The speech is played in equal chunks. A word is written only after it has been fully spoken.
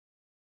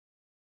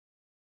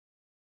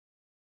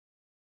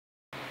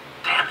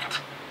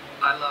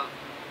I love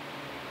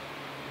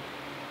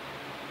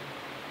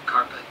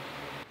carpet.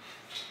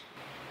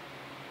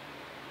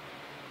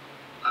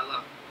 I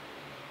love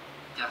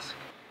desk.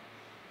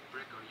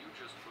 Rick, are you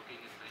just looking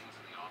at things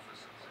in the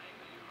office and saying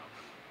that you love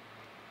them?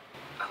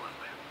 I love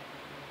lamp.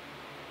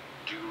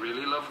 Do you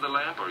really love the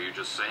lamp, or are you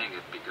just saying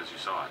it because you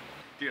saw it?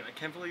 Dude, I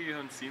can't believe you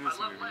haven't seen this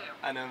I love movie. lamp.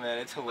 I know, man.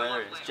 It's love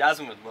hilarious. lamp.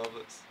 Jasmine would love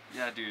this.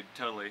 Yeah, dude,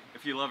 totally.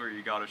 If you love her,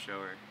 you gotta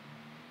show her.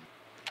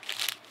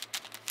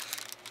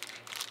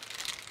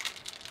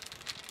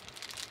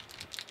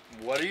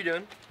 What are you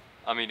doing?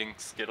 I'm eating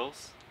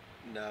Skittles.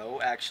 No,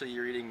 actually,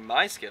 you're eating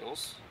my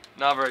Skittles.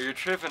 Nah, bro, you're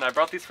tripping. I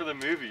brought these for the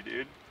movie,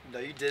 dude. No,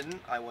 you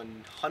didn't. I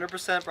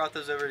 100% brought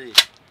those over to you.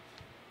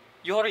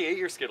 You already ate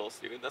your Skittles,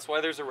 dude. That's why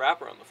there's a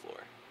wrapper on the floor.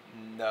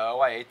 No,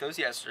 I ate those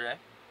yesterday.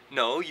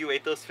 No, you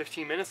ate those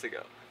 15 minutes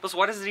ago. Plus,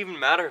 why does it even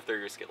matter if they're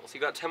your Skittles?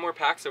 You got 10 more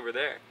packs over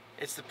there.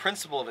 It's the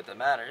principle of it that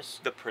matters.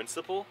 The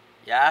principal?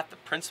 Yeah, the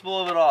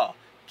principle of it all.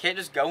 Can't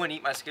just go and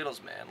eat my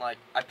Skittles, man. Like,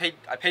 I paid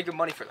good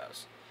money for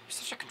those. You're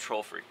such a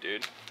control freak,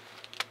 dude.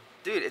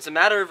 Dude, it's a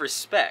matter of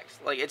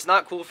respect. Like, it's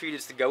not cool for you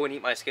just to go and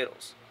eat my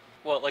Skittles.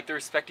 What, like the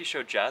respect you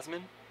showed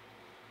Jasmine?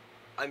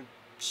 I'm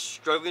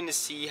struggling to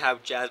see how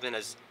Jasmine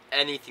has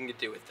anything to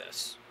do with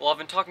this. Well, I've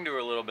been talking to her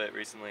a little bit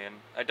recently, and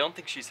I don't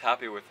think she's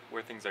happy with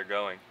where things are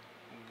going.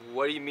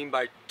 What do you mean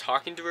by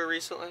talking to her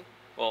recently?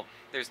 Well,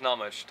 there's not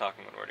much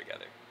talking when we're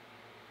together.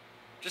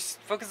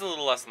 Just focus a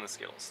little less on the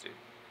Skittles, dude.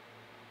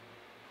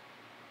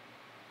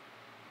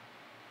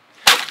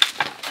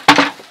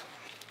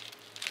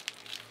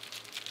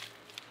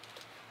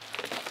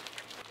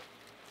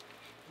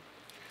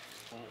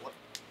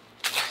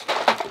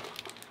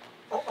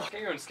 Get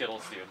your own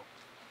Skittles, dude.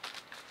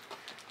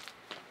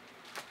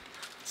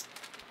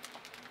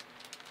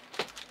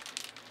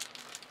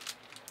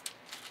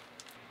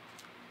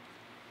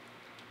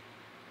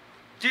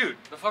 Dude,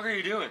 the fuck are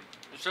you doing?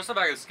 It's just a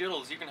bag of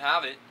Skittles, you can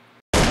have it.